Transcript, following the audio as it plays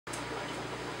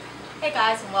Hey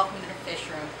guys, and welcome to the Fish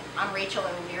Room. I'm Rachel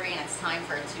O'Leary and it's time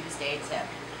for a Tuesday tip.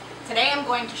 Today I'm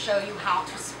going to show you how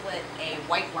to split a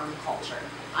whiteworm culture.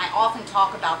 I often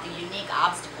talk about the unique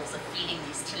obstacles of feeding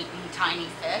these tiny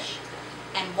fish,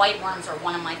 and whiteworms are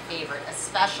one of my favorite,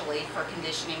 especially for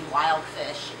conditioning wild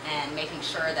fish and making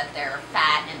sure that they're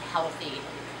fat and healthy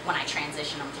when I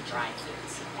transition them to dried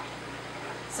foods.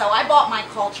 So I bought my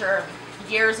culture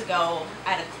years ago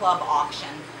at a club auction,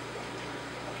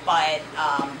 but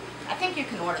I think you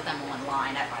can order them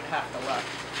online. I'd have to look.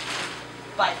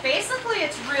 But basically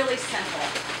it's really simple.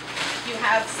 You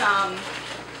have some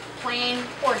plain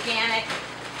organic,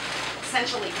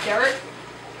 essentially dirt,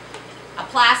 a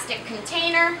plastic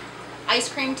container. Ice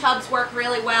cream tubs work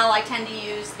really well. I tend to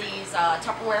use these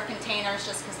Tupperware containers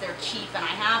just because they're cheap and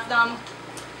I have them.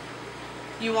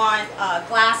 You want a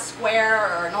glass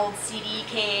square or an old CD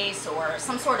case or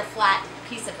some sort of flat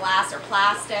piece of glass or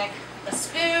plastic, a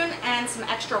spoon, and some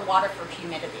extra water for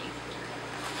humidity.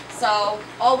 So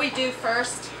all we do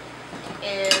first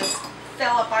is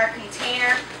fill up our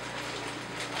container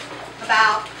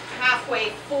about halfway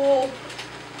full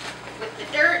with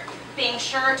the dirt, being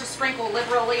sure to sprinkle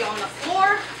liberally on the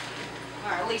floor,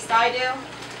 or at least I do.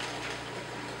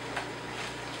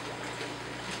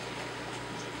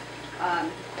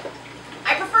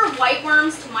 I prefer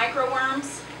whiteworms to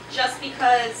microworms just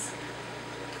because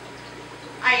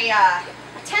I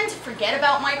tend to forget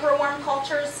about microworm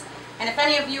cultures, and if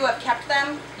any of you have kept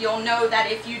them, you'll know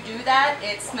that if you do that,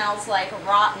 it smells like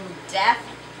rotten death,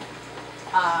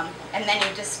 and then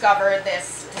you discover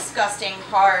this disgusting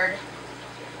hard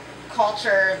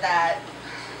culture that,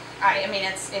 I mean,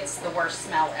 it's the worst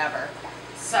smell ever.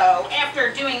 So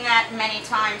after doing that many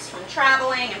times from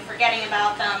traveling and forgetting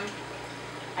about them,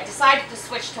 I decided to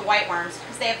switch to whiteworms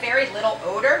because they have very little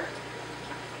odor.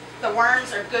 The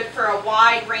worms are good for a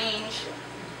wide range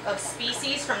of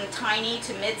species, from tiny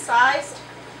to mid-sized.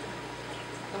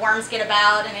 The worms get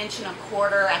about 1.25 inches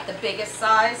at the biggest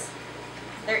size.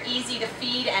 They're easy to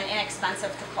feed and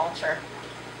inexpensive to culture.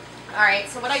 Alright,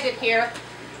 so what I did here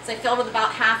is I filled it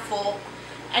about half full.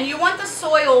 And you want the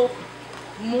soil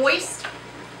moist,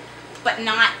 but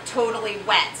not totally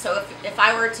wet. So if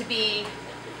I were to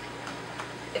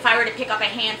pick up a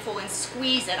handful and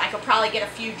squeeze it, I could probably get a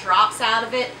few drops out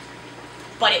of it,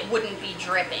 but it wouldn't be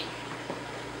dripping.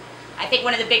 I think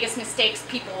one of the biggest mistakes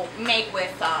people make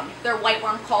with their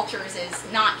whiteworm cultures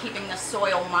is not keeping the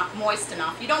soil moist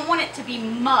enough. You don't want it to be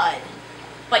mud,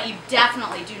 but you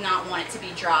definitely do not want it to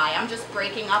be dry. I'm just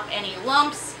breaking up any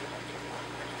lumps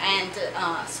and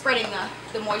spreading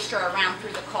the moisture around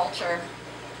through the culture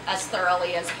as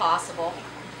thoroughly as possible.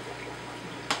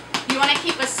 You want to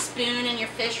keep a spoon in your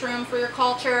fish room for your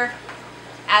culture,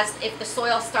 as if the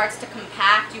soil starts to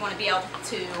compact, you want to be able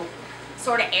to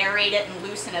sort of aerate it and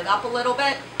loosen it up a little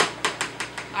bit.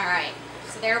 Alright,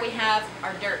 so there we have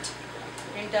our dirt.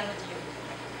 I'm done with you.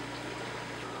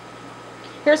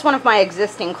 Here's one of my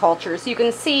existing cultures. You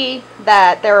can see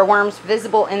that there are worms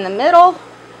visible in the middle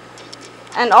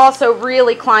and also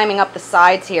really climbing up the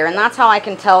sides here, and that's how I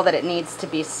can tell that it needs to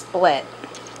be split.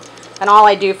 And all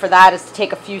I do for that is to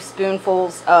take a few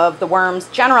spoonfuls of the worms,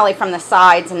 generally from the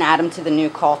sides, and add them to the new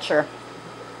culture.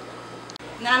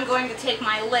 And then I'm going to take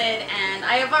my lid, and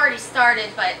I have already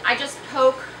started, but I just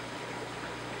poke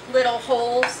little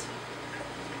holes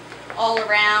all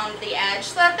around the edge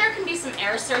so that there can be some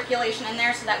air circulation in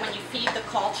there so that when you feed the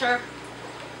culture,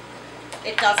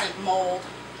 it doesn't mold.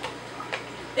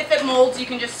 If it molds, you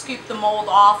can just scoop the mold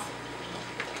off.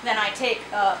 Then I take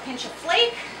a pinch of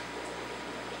flake.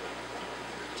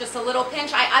 Just a little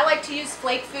pinch. I like to use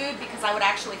flake food because I would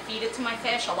actually feed it to my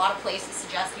fish. A lot of places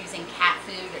suggest using cat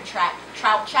food or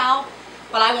trout chow,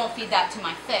 but I won't feed that to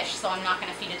my fish, so I'm not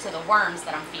going to feed it to the worms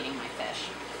that I'm feeding my fish.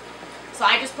 So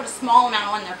I just put a small amount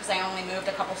on there because I only moved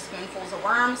a couple spoonfuls of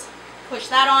worms. Push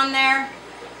that on there,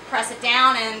 press it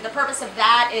down, and the purpose of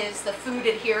that is the food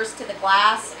adheres to the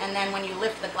glass, and then when you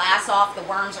lift the glass off, the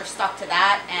worms are stuck to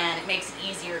that, and it makes it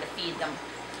easier to feed them.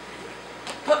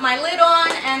 Put my lid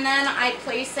on, and then I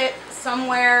place it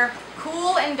somewhere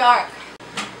cool and dark.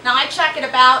 Now I check it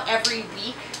about every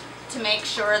week to make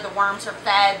sure the worms are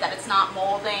fed, that it's not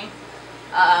molding.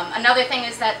 Another thing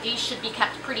is that these should be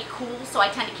kept pretty cool, so I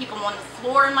tend to keep them on the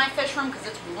floor in my fish room because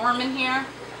it's warm in here.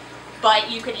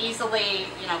 But you could easily,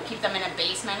 keep them in a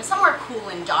basement, somewhere cool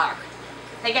and dark.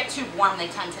 If they get too warm, they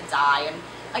tend to die. And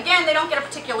again, they don't get a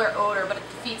particular odor, but it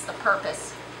defeats the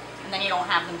purpose, and then you don't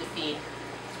have them to feed.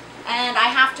 And I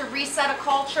have to reset a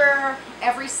culture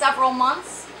every several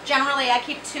months. Generally, I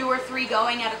keep 2 or 3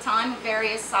 going at a time of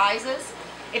various sizes.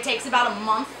 It takes about a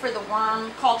month for the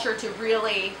worm culture to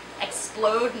really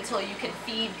explode until you can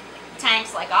feed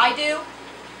tanks like I do.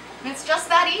 And it's just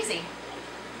that easy.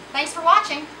 Thanks for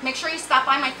watching. Make sure you stop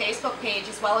by my Facebook page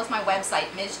as well as my website,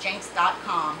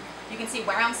 MsJinx.com. You can see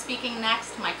where I'm speaking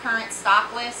next, my current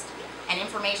stock list, and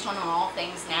information on all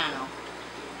things nano.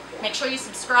 Make sure you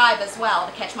subscribe as well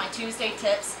to catch my Tuesday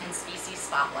tips and species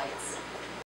spotlights.